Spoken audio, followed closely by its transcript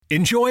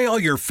Enjoy all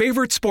your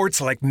favorite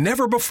sports like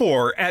never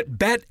before at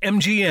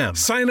BetMGM.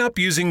 Sign up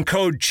using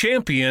code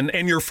CHAMPION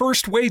and your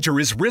first wager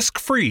is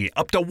risk-free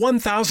up to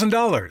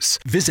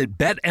 $1,000. Visit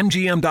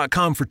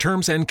BetMGM.com for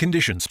terms and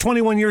conditions.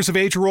 21 years of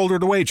age or older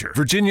to wager.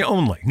 Virginia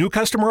only. New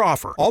customer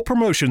offer. All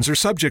promotions are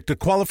subject to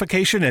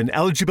qualification and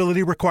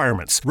eligibility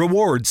requirements.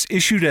 Rewards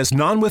issued as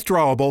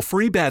non-withdrawable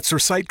free bets or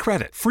site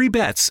credit. Free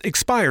bets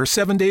expire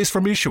 7 days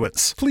from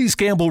issuance. Please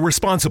gamble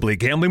responsibly.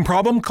 Gambling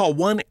problem? Call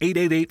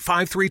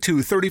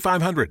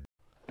 1-888-532-3500.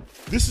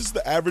 This is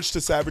the Average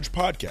to Savage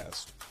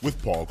podcast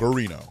with Paul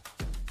Garino.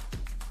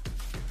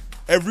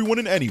 Everyone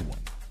and anyone,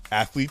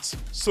 athletes,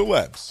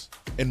 celebs,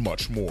 and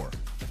much more.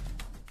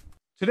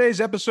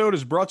 Today's episode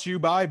is brought to you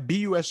by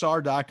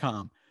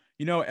BUSR.com.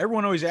 You know,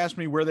 everyone always asks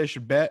me where they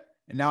should bet,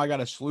 and now I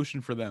got a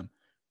solution for them.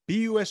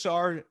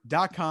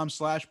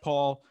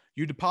 BUSR.com/Paul.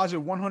 You deposit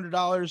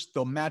 $100,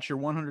 they'll match your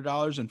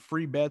 $100 in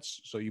free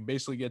bets, so you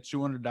basically get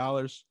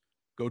 $200.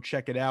 Go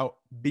check it out,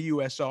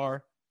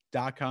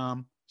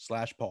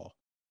 BUSR.com/Paul.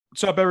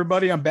 What's up,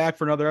 everybody? I'm back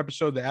for another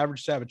episode of the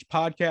Average Savage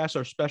podcast.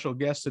 Our special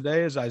guest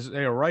today is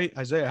Isaiah Wright.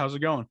 Isaiah, how's it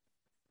going?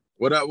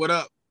 What up? What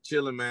up?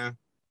 Chilling, man.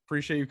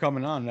 Appreciate you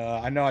coming on.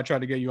 I know I tried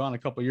to get you on a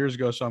couple years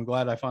ago, so I'm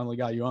glad I finally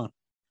got you on.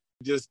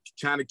 Just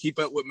trying to keep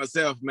up with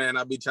myself, man.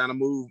 I be trying to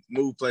move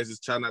places,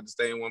 try not to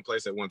stay in one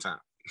place at one time.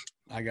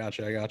 I got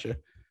you.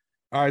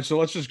 All right, so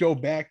let's just go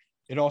back.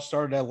 It all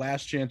started at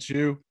Last Chance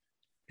U,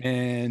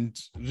 and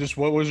just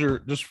what was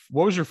your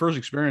first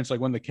experience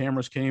like when the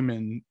cameras came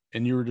and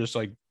you were just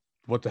like,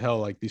 what the hell?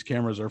 Like, these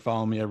cameras are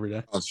following me every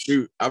day. Oh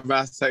shoot! I'm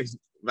about to say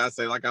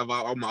like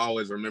I'm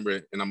always remember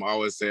it, and I'm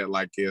always say it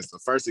like this. The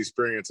first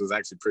experience was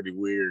actually pretty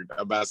weird.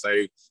 I'm about to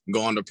say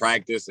going to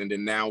practice, and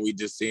then now we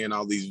just seeing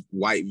all these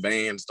white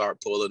vans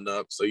start pulling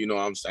up. So you know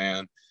what I'm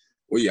saying?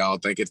 We all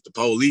think it's the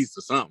police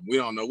or something. We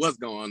don't know what's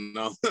going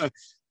on.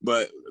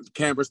 But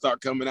cameras start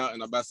coming out,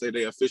 and I'm about to say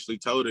they officially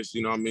told us,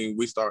 you know what I mean,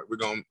 we're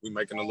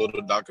making a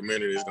little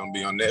documentary that's going to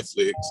be on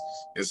Netflix.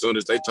 As soon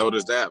as they told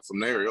us that, from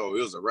there, it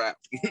was a wrap.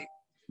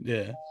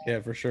 Yeah,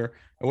 for sure.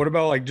 And what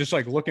about like just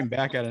like looking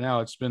back at it now?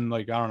 It's been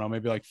like, I don't know,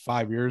 maybe like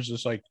 5 years.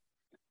 Just like,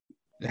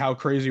 how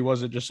crazy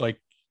was it? Just like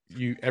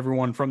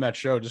everyone from that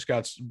show just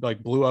got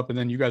like blew up, and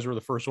then you guys were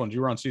the first ones. You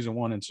were on season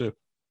 1 and 2.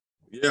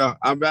 Yeah,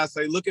 I'm about to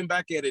say, looking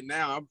back at it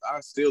now, I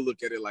still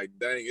look at it like,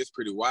 dang, it's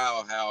pretty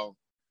wild how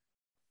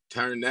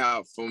turned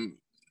out from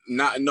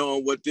not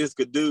knowing what this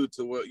could do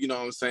to what, you know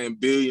what I'm saying,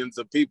 billions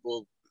of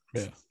people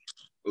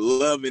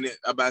loving it.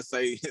 I'm about to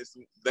say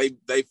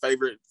they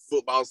favorite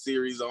football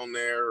series on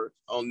there,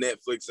 on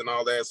Netflix and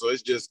all that. So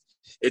it's just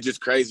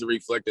crazy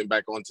reflecting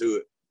back onto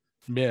it.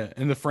 Yeah,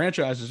 and the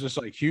franchise is just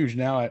like huge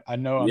now. I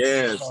know.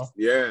 Yes.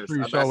 You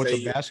saw with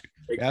the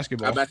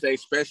basketball. I'm about to say,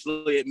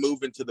 especially it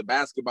moving to the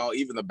basketball.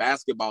 Even the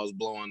basketball is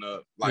blowing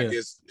up. Like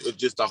it's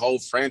just the whole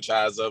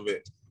franchise of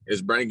it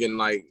is bringing,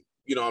 like,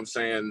 you know what I'm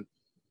saying,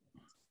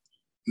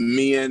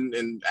 men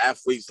and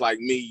athletes like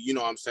me, you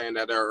know what I'm saying,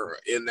 that are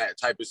in that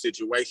type of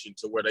situation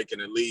to where they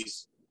can at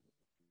least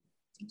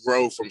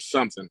grow from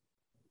something.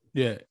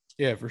 Yeah,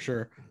 for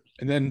sure.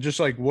 And then just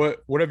like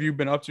what have you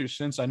been up to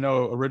since? I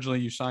know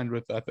originally you signed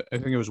with I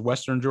think it was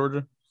Western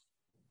Georgia.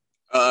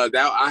 I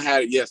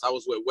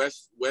was with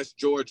West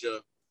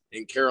Georgia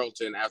in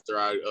Carrollton after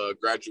I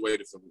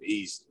graduated from the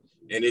East.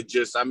 And it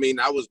just, I mean,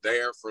 I was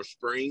there for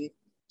spring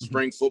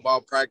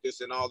football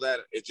practice and all that.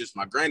 It's just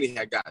my granny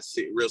had got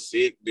real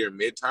sick during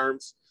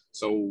midterms.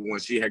 So when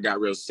she had got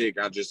real sick,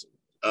 I just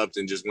upped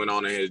and just went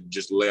on ahead and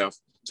just left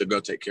to go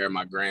take care of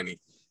my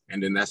granny.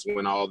 And then that's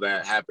when all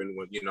that happened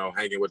with, you know,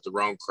 hanging with the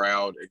wrong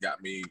crowd. It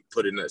got me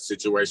put in that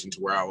situation to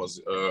where I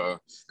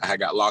had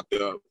got locked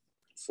up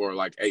for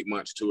like 8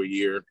 months to a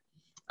year.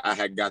 I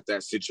had got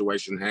that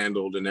situation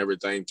handled and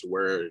everything to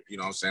where, you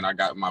know what I'm saying, I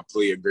got my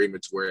plea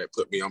agreement to where it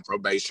put me on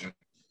probation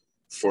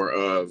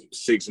for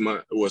 6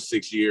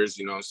 years,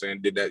 you know what I'm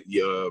saying, did that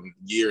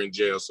year in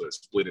jail, so it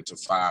split it to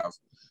 5.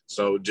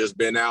 So just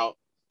been out,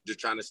 just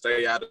trying to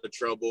stay out of the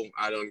trouble.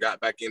 I done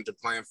got back into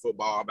playing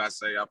football. I'm about to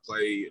say I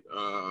played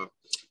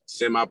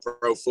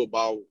semi-pro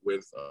football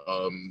with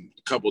a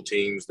couple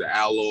teams, the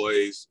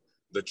Alloys,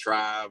 the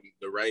Tribe,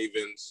 the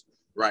Ravens.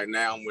 Right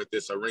now I'm with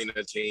this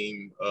arena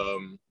team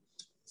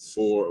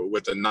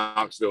with the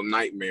Knoxville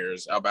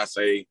Nightmares. I'm about to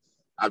say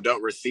I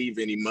don't receive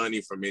any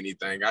money from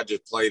anything. I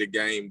just play the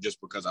game just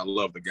because I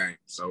love the game.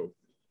 So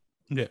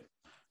yeah,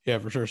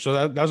 for sure.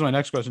 So that was my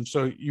next question.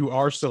 So you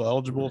are still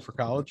eligible for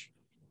college?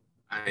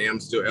 I am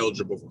still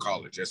eligible for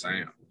college. Yes, I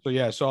am. So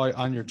yeah, I saw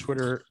on your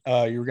Twitter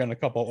you were getting a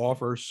couple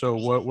offers. So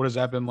what has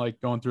that been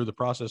like going through the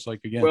process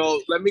like again?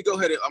 Well, I'm gonna go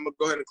ahead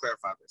and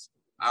clarify this.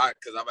 All right,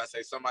 because I'm about to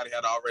say somebody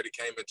had already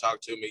came and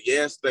talked to me.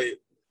 Yes, I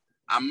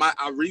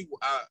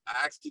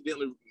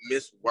accidentally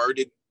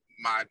misworded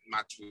my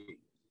tweet.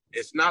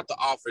 It's not the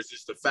offer, it's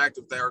just the fact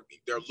that they're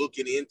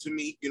looking into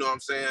me, you know what I'm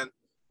saying?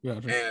 Yeah.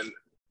 And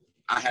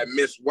I had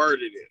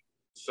misworded it.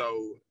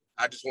 So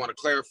I just want to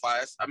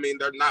clarify. I mean,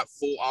 they're not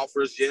full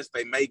offers. Yes,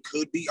 they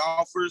could be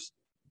offers,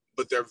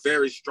 but they're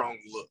very strong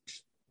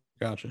looks.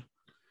 Gotcha.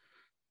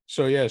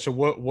 So yeah, so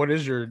what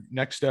is your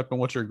next step and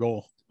what's your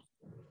goal?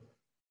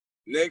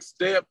 Next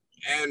step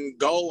and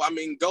goal. I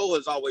mean, goal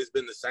has always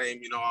been the same.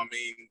 You know what I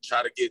mean?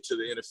 Try to get to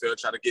the NFL.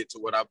 Try to get to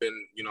what I've been.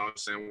 You know what I'm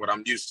saying? What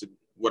I'm used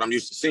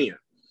to seeing.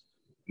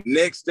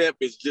 Next step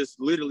is just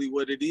literally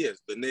what it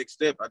is. The next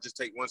step, I just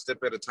take one step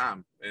at a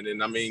time. And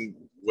then, I mean,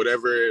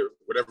 whatever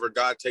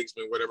God takes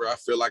me, whatever I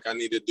feel like I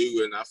need to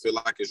do and I feel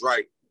like it's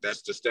right,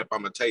 that's the step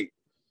I'm going to take.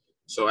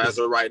 So as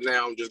of right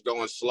now, I'm just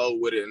going slow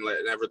with it and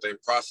letting everything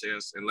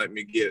process and let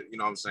me get, you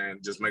know what I'm saying,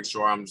 just make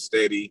sure I'm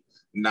steady,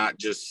 not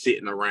just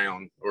sitting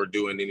around or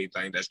doing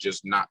anything that's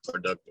just not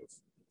productive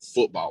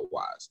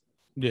football-wise.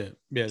 Yeah,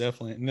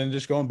 definitely. And then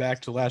just going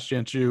back to last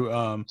gen too,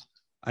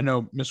 I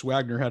know Miss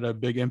Wagner had a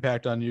big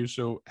impact on you.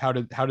 So how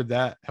did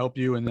that help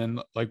you? And then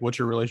like, what's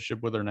your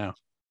relationship with her now?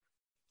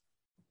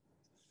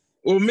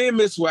 Well, me and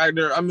Miss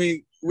Wagner, I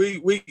mean,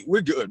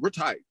 we're good. We're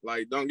tight.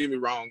 Like, don't get me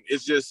wrong.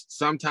 It's just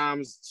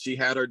sometimes she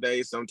had her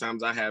days.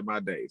 Sometimes I had my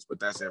days, but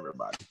that's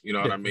everybody. You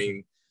know what I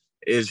mean?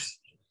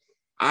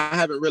 I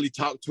haven't really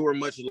talked to her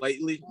much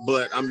lately,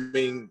 but I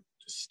mean,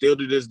 still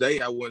to this day,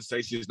 I wouldn't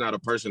say she's not a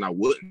person I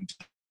wouldn't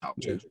talk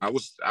to. I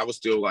would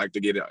still like to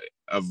get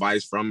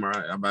advice from her.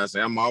 I'm about to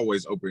say I'm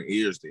always open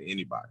ears to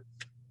anybody.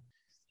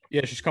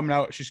 Yeah, she's coming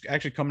out. She's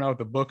actually coming out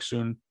with a book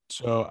soon,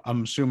 so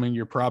I'm assuming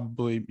you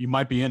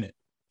might be in it.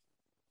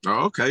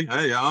 Oh, okay.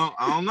 Hey, I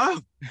don't know.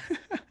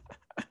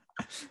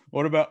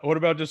 What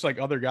about just like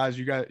other guys?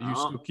 You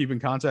still keep in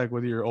contact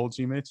with your old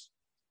teammates?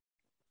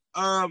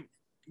 Yeah,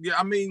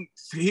 I mean,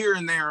 here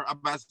and there. I'm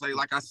about to say,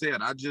 like I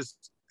said, I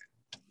just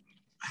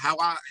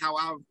I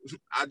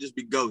just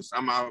be ghost.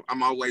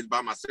 I'm always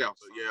by myself.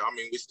 So yeah, I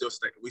mean, we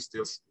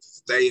still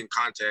stay in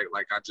contact.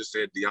 Like I just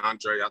said,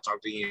 DeAndre, I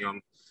talked to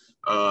him.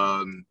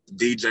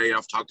 DJ,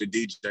 I've talked to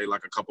DJ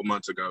like a couple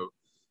months ago.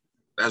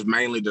 That's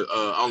mainly the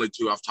only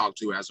two I've talked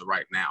to as of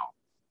right now.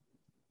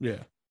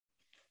 Yeah,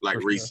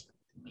 like recent.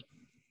 Sure.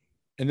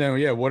 And then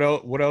yeah, what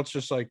else?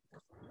 Just like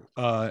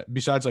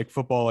besides like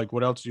football, like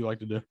what else do you like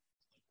to do?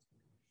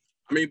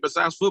 I mean,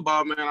 besides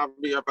football, man, I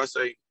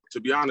say, to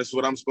be honest,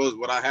 what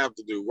I have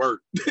to do,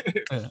 work.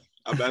 Yeah.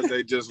 I'm about to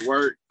say just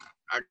work.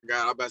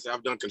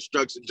 I've done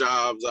construction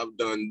jobs. I've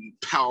done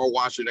power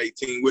washing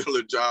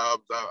 18-wheeler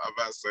jobs. I'm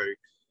about to say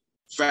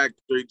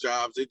factory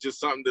jobs. It's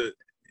just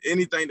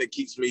anything that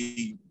keeps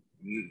me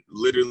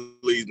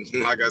literally,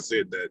 like I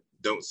said, that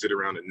don't sit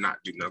around and not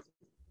do nothing.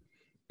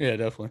 Yeah,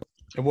 definitely.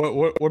 And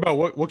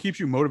what keeps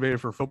you motivated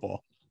for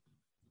football?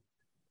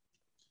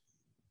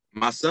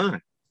 My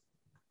son.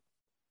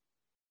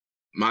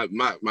 My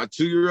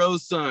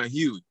 2-year-old son,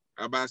 Huey.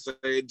 I'm about to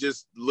say,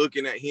 just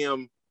looking at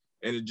him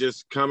and it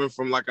just coming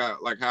from like how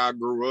I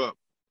grew up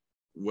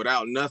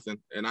without nothing.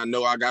 And I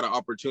know I got an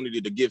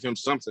opportunity to give him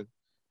something.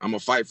 I'm gonna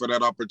fight for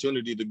that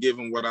opportunity to give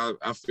him what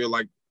I feel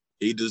like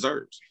he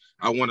deserves.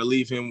 I want to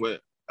leave him with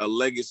a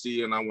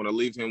legacy, and I want to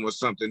leave him with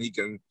something he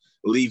can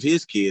leave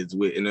his kids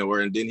with, and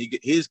then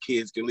his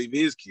kids can leave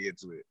his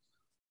kids with.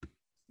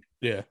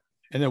 Yeah.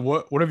 And then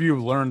what have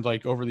you learned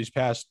like over these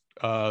past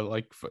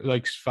like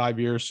 5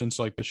 years since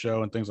like the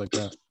show and things like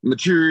that?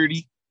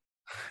 Maturity,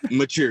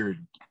 and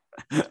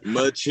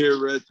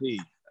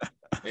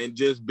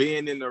just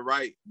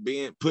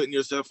putting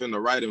yourself in the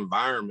right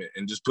environment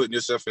and just putting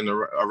yourself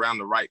around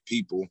the right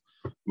people.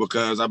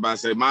 Because I'm about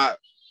to say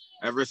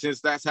ever since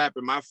that's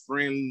happened, my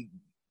friend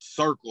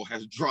circle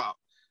has dropped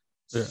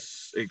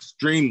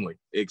extremely.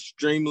 I'm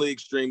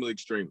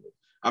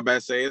about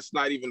to say it's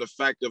not even the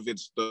fact of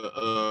it's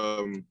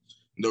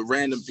the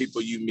random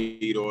people you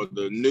meet or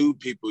the new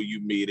people you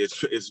meet.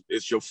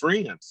 It's your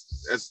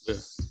friends.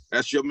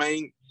 That's your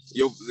main.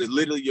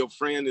 Literally your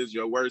friend is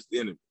your worst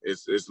enemy.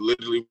 It's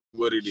literally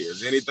what it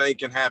is. Anything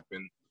can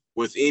happen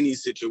with any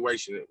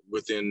situation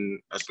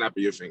within a snap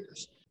of your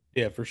fingers.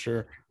 Yeah, for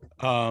sure.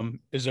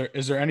 Is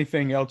there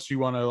anything else you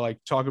want to like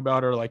talk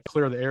about or like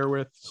clear the air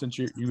with, since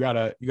you got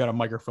a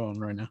microphone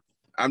right now?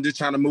 I'm just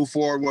trying to move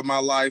forward with my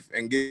life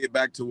and get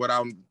back to what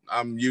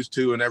I'm used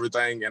to and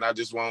everything, and I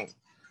just want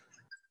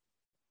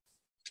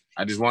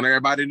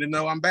everybody to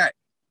know I'm back.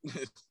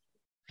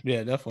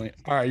 Yeah, definitely.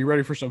 All right, you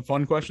ready for some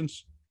fun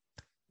questions?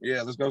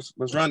 Yeah, let's go.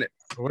 Let's run it.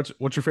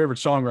 What's your favorite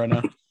song right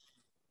now?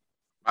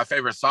 My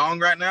favorite song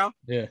right now?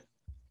 Yeah.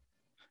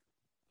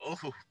 Oh,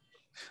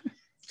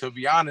 to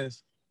be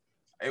honest,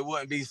 it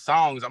wouldn't be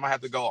songs. I'm gonna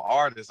have to go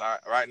artists.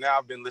 Right now,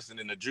 I've been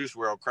listening to Juice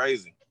WRLD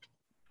Crazy.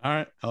 All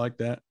right, I like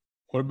that.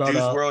 What about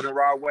Juice WRLD and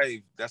Rod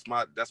Wave? That's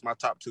my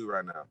top two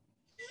right now.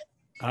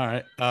 All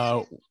right.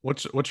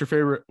 What's your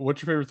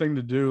favorite thing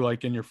to do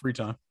like in your free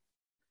time?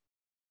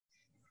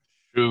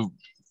 To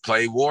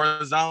play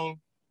Warzone.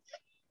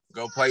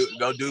 Go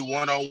do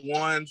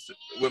one-on-ones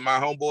with my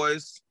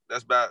homeboys.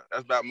 That's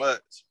about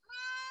much.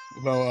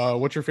 Well,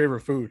 what's your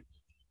favorite food?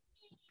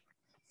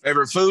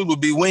 Favorite food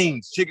would be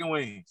wings, chicken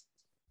wings.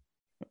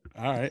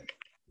 All right.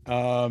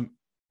 And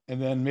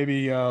then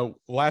maybe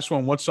last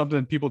one, what's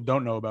something people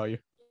don't know about you?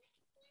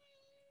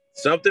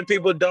 Something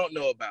people don't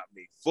know about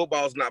me.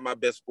 Football's not my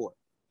best sport.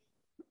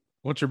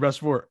 What's your best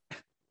sport?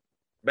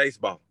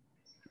 Baseball.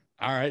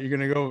 All right, you're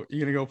gonna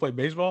go play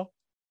baseball?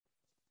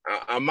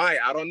 I might.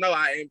 I don't know.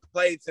 I ain't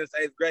played since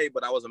 8th grade,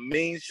 but I was a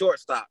mean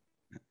shortstop.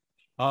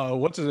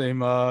 What's his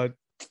name? Oh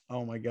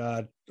my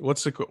God.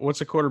 What's the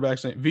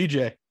quarterback's name?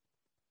 VJ.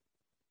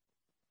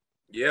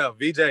 Yeah,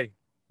 VJ.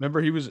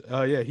 Remember he was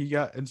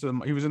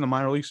he was in the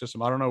minor league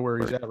system. I don't know where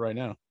he's at right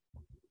now,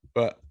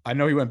 but I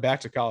know he went back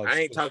to college. I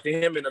ain't talked to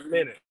him in a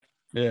minute.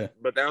 Yeah.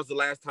 But that was the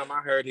last time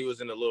I heard he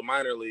was in the little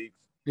minor leagues.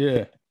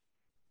 Yeah.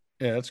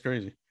 Yeah, that's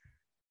crazy.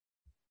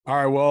 All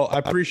right, well, I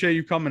appreciate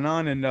you coming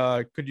on, and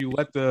could you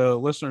let the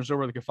listeners know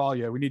where they can follow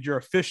you? We need your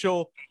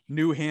official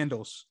new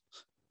handles.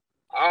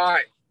 All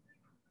right.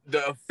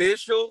 The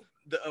official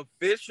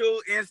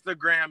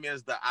Instagram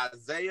is the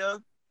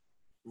Isaiah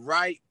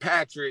Wright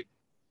Patrick,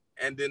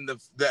 and then the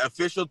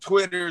official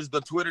Twitter is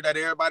the Twitter that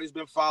everybody's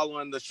been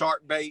following, the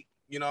Shark Bait,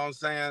 you know what I'm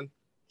saying?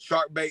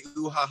 Shark Bait,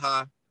 ooh ha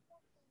ha.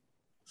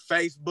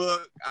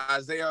 Facebook,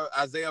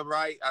 Isaiah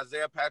Wright,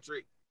 Isaiah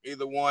Patrick,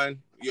 either one.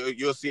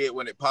 You'll see it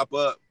when it pop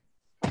up.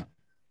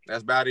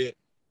 That's about it.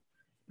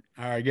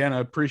 All right, again, I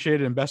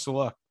appreciate it and best of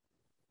luck.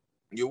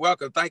 You're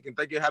welcome. Thank you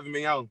for having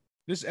me on.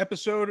 This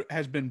episode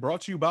has been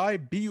brought to you by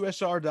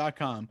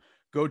BUSR.com.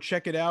 Go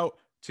check it out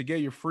to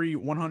get your free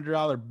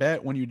 $100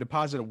 bet when you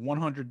deposit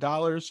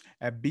 $100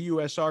 at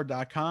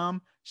BUSR.com/Paul.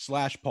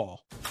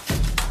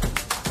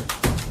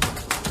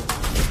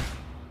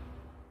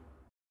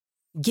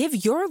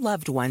 Give your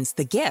loved ones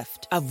the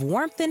gift of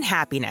warmth and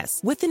happiness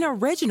with an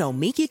original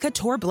Miki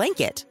Couture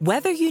blanket.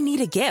 Whether you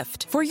need a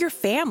gift for your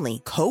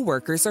family,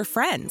 coworkers, or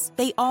friends,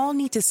 they all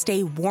need to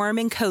stay warm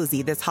and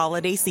cozy this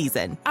holiday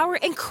season. Our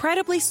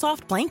incredibly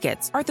soft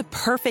blankets are the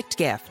perfect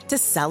gift to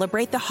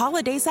celebrate the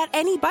holidays at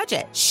any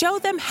budget. Show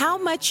them how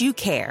much you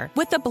care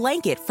with a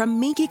blanket from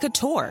Miki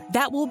Couture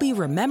that will be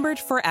remembered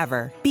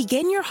forever.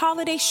 Begin your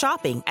holiday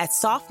shopping at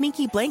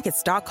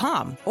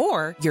softmikiblankets.com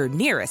or your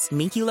nearest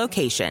Miki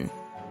location.